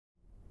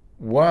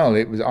Well,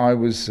 I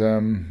was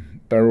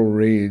Beryl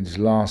Reid's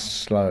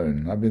Last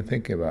Sloane. I've been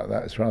thinking about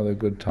that. It's rather a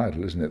good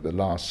title, isn't it? The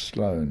Last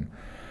Sloane.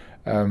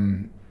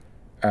 Um,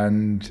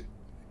 and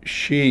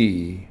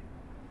I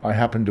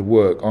happened to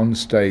work on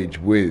stage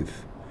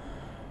with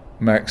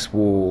Max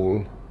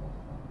Wall,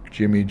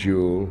 Jimmy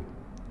Jewell,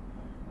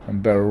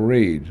 and Beryl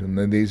Reid, and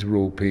then these were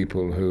all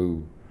people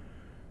who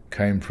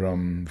came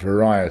from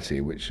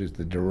Variety, which is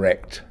the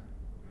direct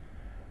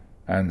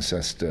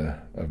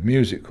ancestor of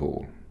music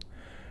hall.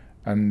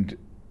 And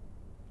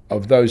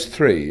of those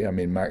three, I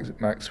mean,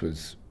 Max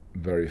was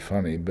very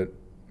funny, but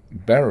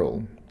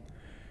Beryl,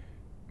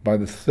 by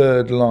the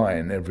third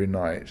line every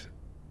night,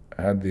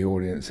 had the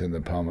audience in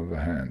the palm of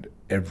her hand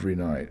every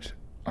night.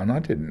 And I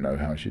didn't know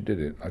how she did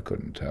it. I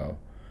couldn't tell.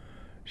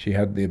 She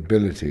had the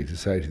ability to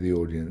say to the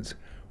audience,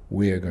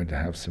 "We are going to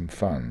have some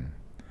fun."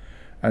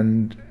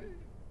 And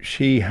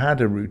she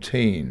had a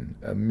routine,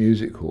 a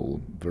music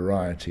hall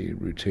variety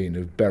routine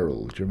of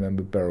Beryl. Do you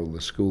remember Beryl,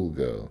 the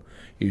schoolgirl?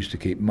 Used to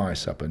keep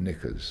mice up her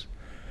knickers.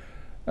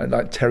 And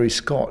like Terry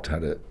Scott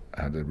had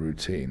a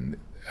routine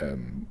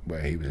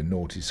where he was a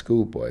naughty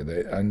schoolboy.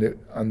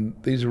 And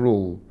these are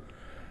all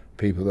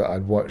people that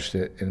I'd watched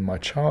it in my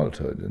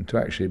childhood, and to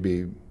actually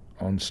be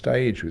on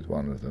stage with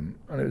one of them.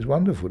 And it was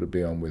wonderful to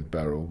be on with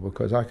Beryl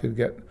because I could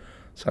get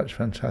such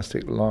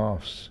fantastic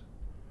laughs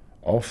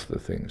off the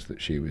things that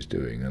she was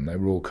doing, and they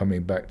were all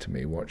coming back to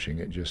me watching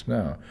it just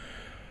now.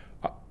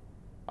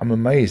 I'm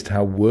amazed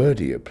how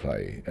wordy a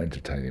play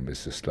Entertaining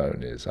Mr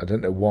Sloane is. I don't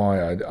know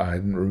why I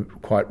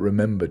hadn't quite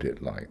remembered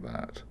it like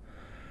that.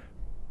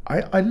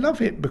 I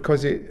love it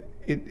because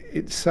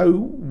it's so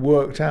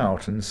worked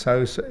out, and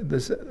so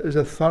there's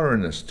a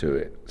thoroughness to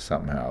it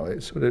somehow.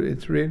 It's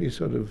really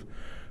sort of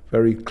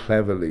very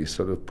cleverly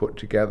sort of put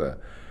together,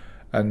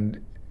 and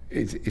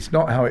it's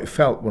not how it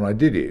felt when I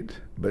did it,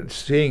 but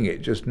seeing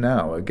it just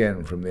now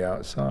again from the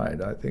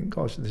outside, I think,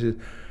 gosh, this is.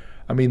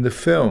 I mean, the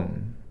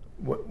film,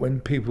 when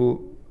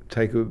people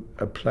take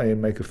a play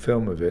and make a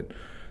film of it,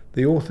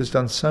 the author's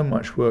done so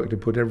much work to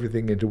put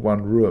everything into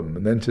one room,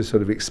 and then to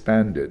sort of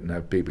expand it and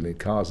have people in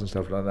cars and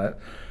stuff like that,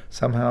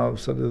 somehow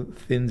sort of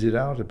thins it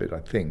out a bit,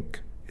 I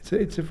think.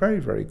 It's a very,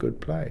 very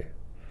good play.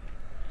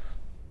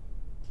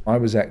 I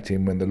was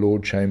acting when the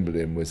Lord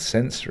Chamberlain was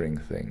censoring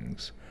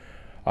things.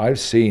 I've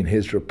seen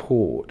his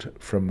report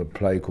from a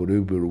play called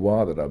Ubu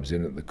Roi that I was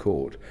in at the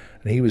court,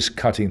 and he was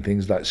cutting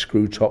things like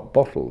screw-top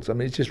bottles. I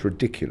mean, it's just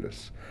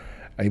ridiculous.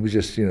 He was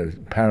just,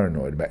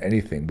 paranoid about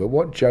anything. But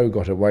what Joe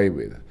got away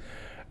with,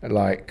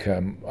 like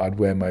I'd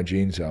wear my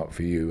jeans out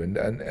for you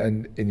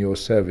and in your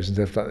service and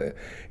stuff like that,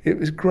 it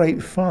was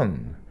great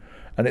fun.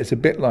 And it's a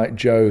bit like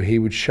Joe, he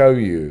would show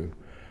you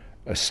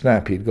a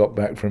snap he'd got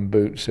back from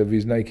Boots of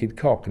his naked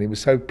cock, and he was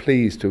so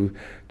pleased to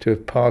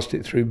have passed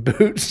it through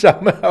Boots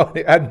somehow.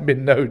 It hadn't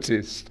been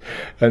noticed.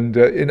 And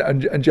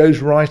Joe's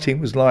writing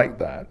was like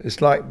that.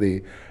 It's like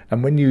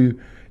and when you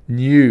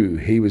knew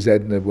he was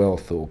Edna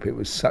Wellthorpe, it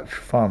was such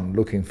fun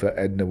looking for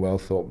Edna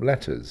Wellthorpe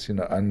letters,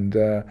 and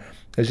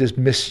there's just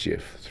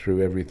mischief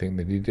through everything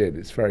that he did.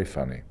 It's very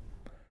funny.